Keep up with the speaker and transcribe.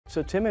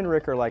So Tim and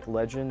Rick are like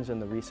legends in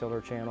the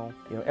reseller channel.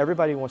 You know,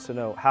 everybody wants to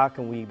know, how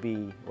can we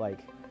be like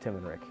Tim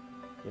and Rick?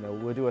 You know,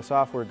 we'll do a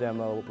software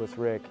demo with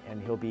Rick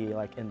and he'll be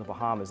like in the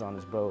Bahamas on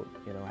his boat,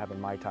 you know, having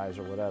Mai Tais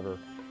or whatever,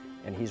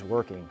 and he's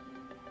working.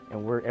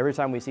 And every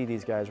time we see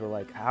these guys, we're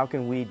like, how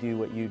can we do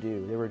what you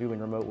do? They were doing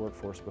remote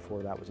workforce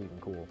before that was even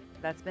cool.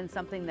 That's been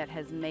something that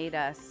has made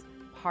us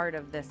part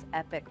of this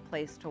epic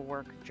place to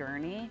work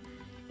journey,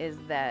 is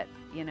that,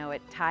 you know,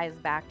 it ties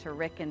back to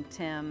Rick and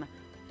Tim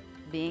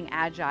being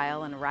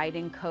agile and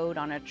writing code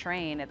on a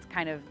train. It's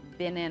kind of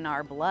been in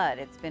our blood.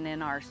 It's been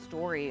in our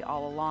story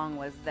all along,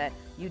 was that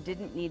you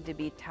didn't need to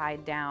be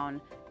tied down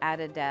at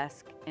a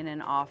desk in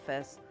an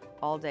office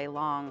all day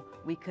long.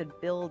 We could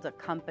build a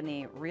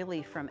company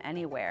really from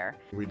anywhere.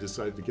 We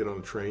decided to get on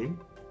a train.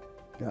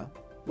 Yeah.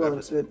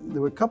 Well,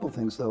 there were a couple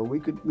things though. We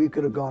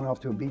could have gone off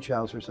to a beach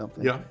house or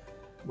something. Yeah,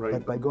 right.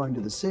 But by going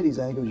to the cities,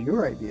 I think it was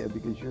your idea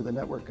because you're the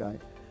network guy.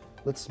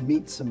 Let's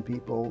meet some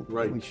people.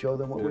 Right. We show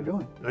them what we're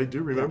doing. I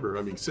do remember,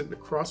 I mean, sitting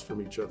across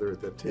from each other at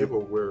that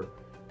table where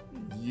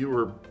you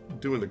were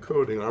doing the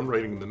coding, I'm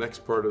writing the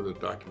next part of the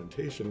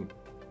documentation.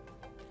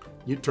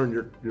 You turn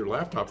your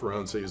laptop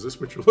around and say, is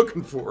this what you're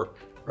looking for?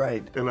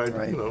 Right. And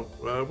you know,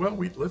 well,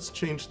 let's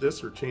change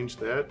this or change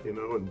that, you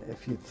know. And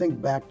if you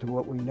think back to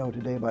what we know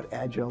today about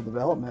agile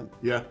development,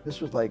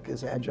 this was like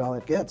as agile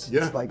it gets.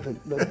 Yeah. It's like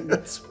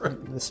That's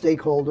right. the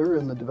stakeholder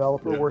and the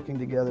developer Yeah. working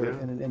together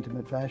Yeah. in an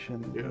intimate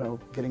fashion, you know,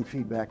 getting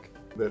feedback.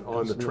 That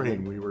on the Absolutely.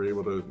 train, we were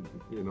able to,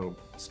 you know,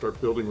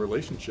 start building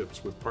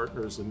relationships with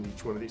partners in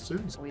each one of these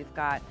cities. We've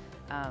got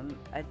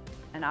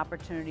an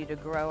opportunity to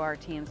grow our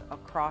teams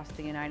across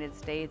the United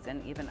States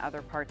and even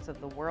other parts of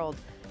the world,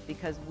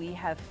 because we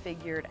have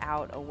figured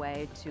out a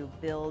way to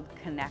build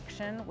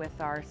connection with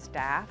our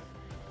staff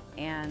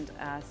and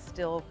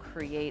still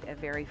create a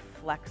very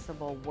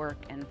flexible work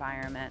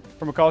environment.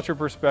 From a culture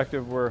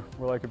perspective, we're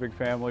like a big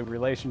family.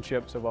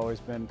 Relationships have always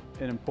been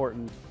an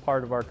important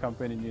part of our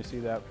company, and you see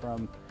that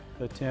from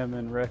the Tim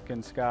and Rick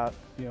and Scott,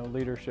 you know,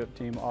 leadership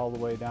team all the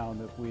way down,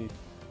 that we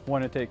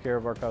want to take care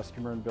of our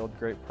customer and build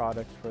great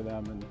products for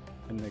them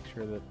and make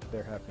sure that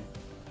they're happy.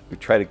 We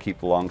try to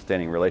keep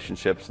long-standing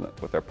relationships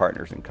with our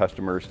partners and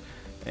customers,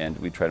 and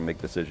we try to make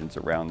decisions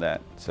around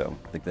that. So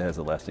I think that has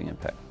a lasting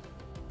impact.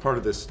 Part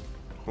of this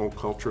whole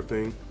culture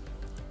thing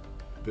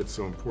that's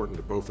so important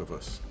to both of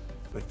us,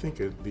 I think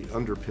the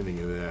underpinning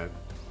of that,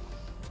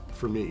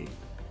 for me,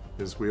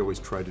 is we always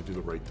try to do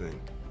the right thing.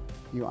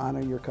 You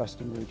honor your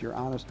customers, you're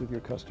honest with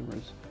your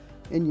customers,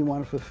 and you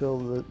want to fulfill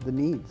the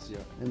needs. Yeah.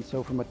 And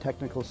so from a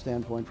technical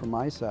standpoint, from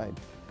my side,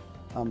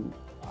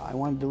 I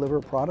want to deliver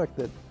a product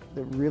that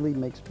really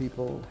makes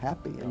people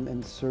happy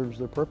and serves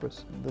their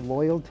purpose. The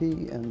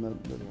loyalty and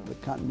the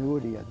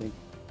continuity, I think,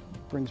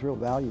 brings real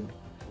value.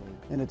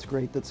 And it's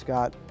great that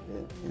Scott,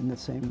 in the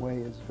same way,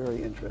 is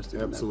very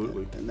interested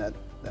in that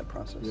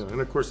process. Yeah,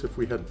 and of course, if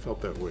we hadn't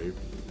felt that way,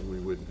 we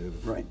wouldn't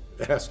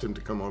have asked him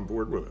to come on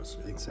board with us.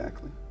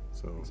 Exactly.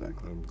 So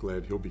I'm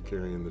glad he'll be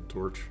carrying the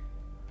torch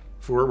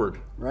forward.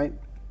 Right,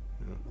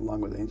 Yeah.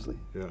 along with Ainsley.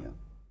 Yeah.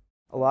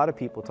 A lot of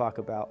people talk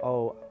about,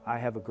 oh, I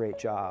have a great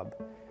job,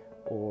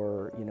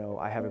 or, you know,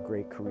 I have a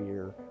great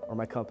career, or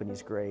my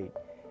company's great.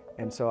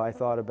 And so I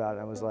thought about it,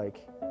 I was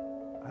like,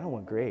 I don't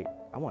want great,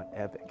 I want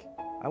epic.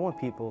 I want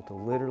people to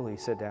literally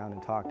sit down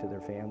and talk to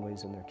their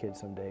families and their kids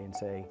someday and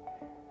say,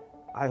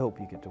 I hope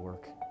you get to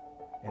work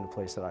in a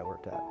place that I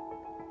worked at.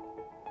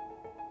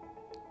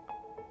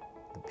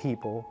 The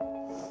people,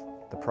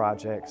 the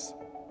projects,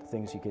 the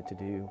things you get to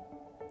do,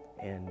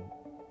 and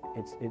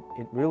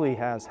it really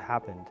has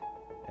happened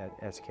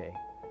at SK.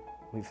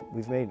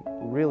 We've made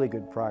really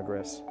good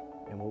progress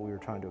in what we were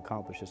trying to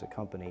accomplish as a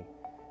company,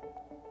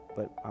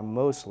 but I'm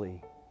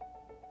mostly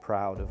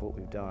proud of what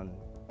we've done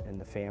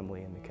and the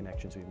family and the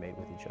connections we've made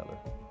with each other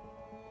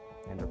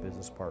and our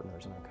business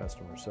partners and our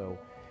customers. So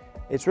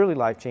it's really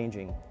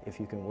life-changing if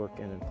you can work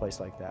in a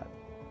place like that,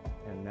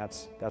 and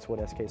that's what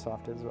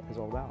SKSoft is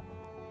all about.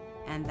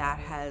 And that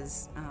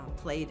has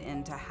played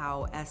into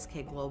how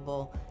SK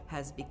Global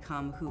has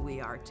become who we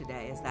are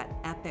today, is that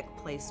epic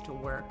place to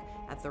work.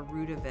 At the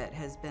root of it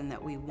has been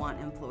that we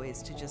want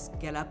employees to just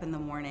get up in the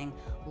morning,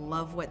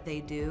 love what they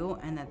do,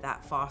 and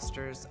that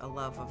fosters a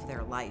love of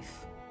their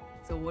life.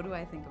 So what do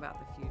I think about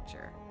the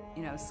future?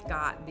 You know,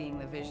 Scott being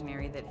the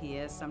visionary that he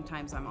is,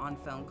 sometimes I'm on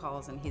phone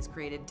calls and he's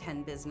created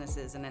 10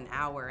 businesses in an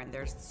hour, and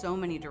there's so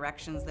many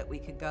directions that we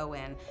could go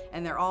in,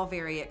 and they're all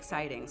very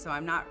exciting. So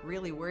I'm not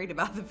really worried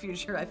about the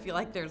future. I feel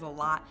like there's a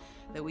lot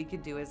that we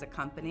could do as a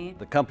company.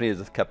 The company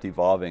has kept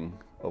evolving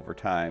over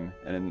time,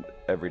 and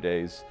every day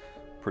is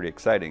pretty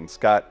exciting.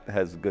 Scott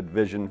has a good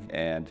vision,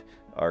 and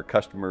our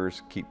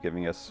customers keep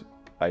giving us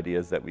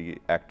ideas that we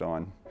act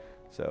on.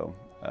 So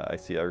I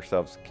see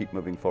ourselves keep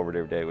moving forward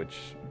every day, which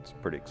is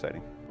pretty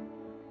exciting.